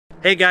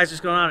Hey guys, what's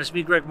going on? It's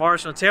me, Greg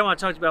Marshall, and today I want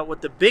to talk to you about what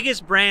the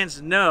biggest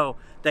brands know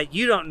that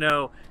you don't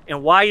know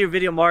and why your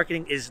video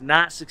marketing is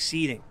not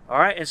succeeding. All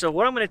right, and so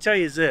what I'm going to tell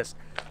you is this.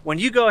 When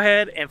you go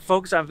ahead and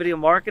focus on video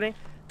marketing,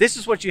 this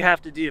is what you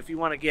have to do if you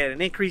want to get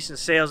an increase in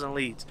sales and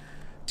leads.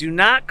 Do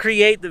not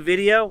create the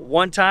video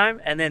one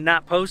time and then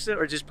not post it,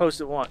 or just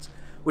post it once.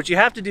 What you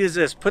have to do is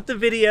this: put the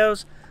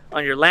videos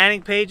on your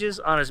landing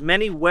pages, on as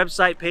many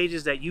website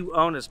pages that you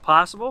own as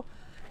possible.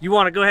 You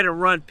want to go ahead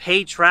and run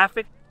paid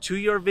traffic to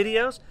your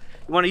videos.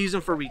 You want to use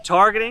them for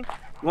retargeting.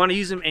 You want to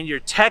use them in your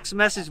text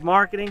message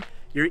marketing,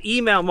 your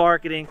email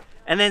marketing,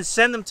 and then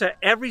send them to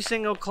every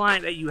single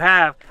client that you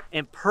have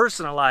and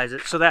personalize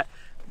it so that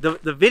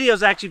the video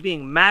is actually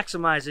being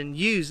maximized and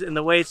used in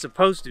the way it's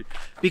supposed to.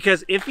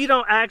 Because if you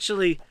don't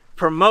actually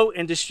promote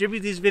and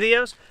distribute these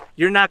videos,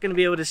 you're not going to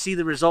be able to see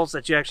the results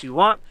that you actually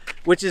want,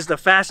 which is the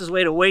fastest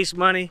way to waste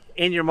money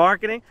in your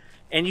marketing.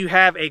 And you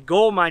have a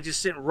gold mine just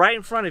sitting right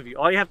in front of you.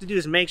 All you have to do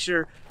is make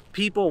sure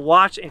people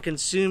watch and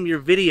consume your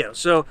video.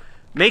 So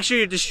make sure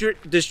you're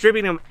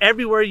distributing them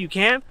everywhere you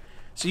can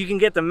so you can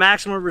get the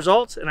maximum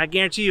results, and I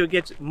guarantee you'll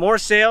get more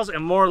sales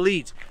and more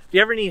leads. If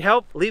you ever need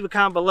help, leave a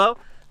comment below.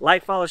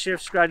 Like, follow, share,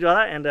 subscribe, do all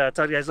that, and talk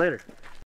to you guys later.